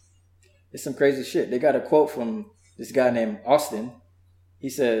wild. It's some crazy shit. They got a quote from this guy named Austin. He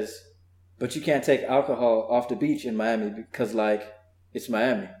says, "But you can't take alcohol off the beach in Miami because, like, it's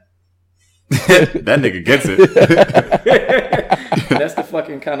Miami." That nigga gets it. That's the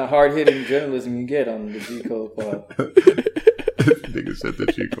fucking kind of hard-hitting journalism you get on the G Code pod. Nigga said the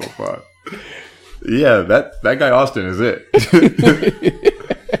G Code pod. Yeah, that guy Austin is it.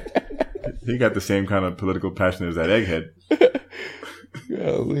 He got the same kind of political passion as that egghead.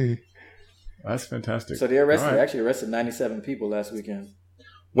 Golly. That's fantastic. So they actually arrested 97 people last weekend.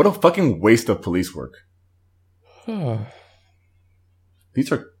 What a fucking waste of police work.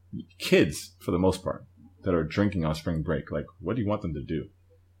 These are kids, for the most part, that are drinking on spring break. Like, what do you want them to do?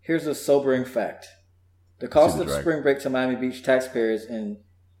 Here's a sobering fact. The cost of spring break to Miami Beach taxpayers in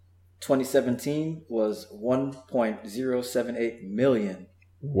 2017 was $1.078 million.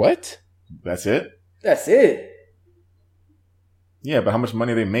 What? That's it? That's it. Yeah, but how much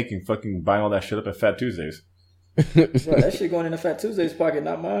money are they making fucking buying all that shit up at Fat Tuesdays? Bro, that shit going in the Fat Tuesdays pocket,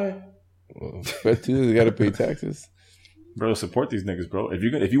 not mine. Well, Fat Tuesdays got to pay taxes. Bro, support these niggas, bro.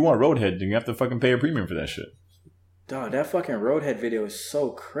 If you want Roadhead, then you have to fucking pay a premium for that shit. Dog, that fucking Roadhead video is so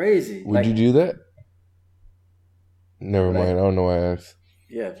crazy. Would you do that? Never mind. I don't know why I asked.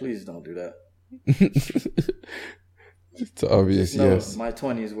 Yeah, please don't do that. It's obvious, yes. My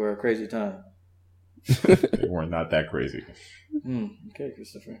 20s were a crazy time. They weren't not that crazy. Okay,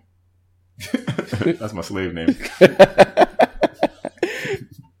 Christopher. That's my slave name.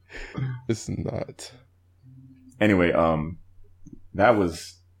 It's not. Anyway, that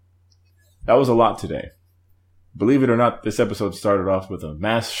was a lot today. Believe it or not, this episode started off with a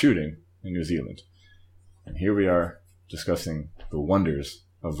mass shooting in New Zealand. And here we are discussing the wonders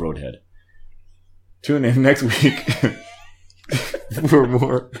of Roadhead. Tune in next week for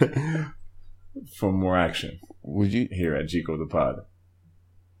more action. Would you here at Chico the Pod?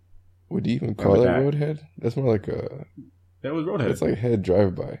 Would you even call that Roadhead? That's more like a. That was Roadhead. It's like head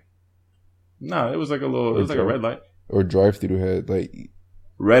drive by. No, it was like a little. It was like a red light or drive through head, like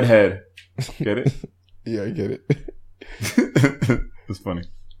redhead. Get it? Yeah, I get it. It's funny.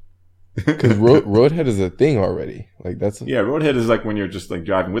 Because Roadhead is a thing already. Like that's Roadhead is like when you're just like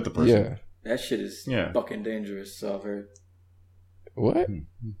driving with the person. Yeah, that shit is fucking dangerous. So I've heard. What?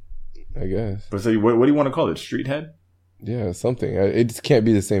 I guess. But so, what do you want to call it? Street head? Yeah, something. It just can't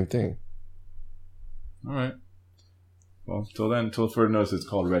be the same thing. All right. Well, until further notice, it's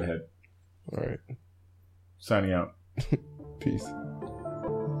called Redhead. All right. Signing out. Peace.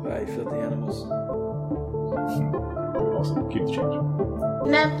 Bye, filthy animals. Also, keep the change.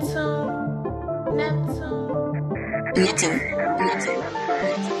 Neptune.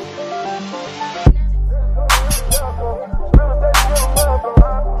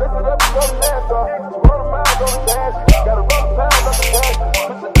 Listen up,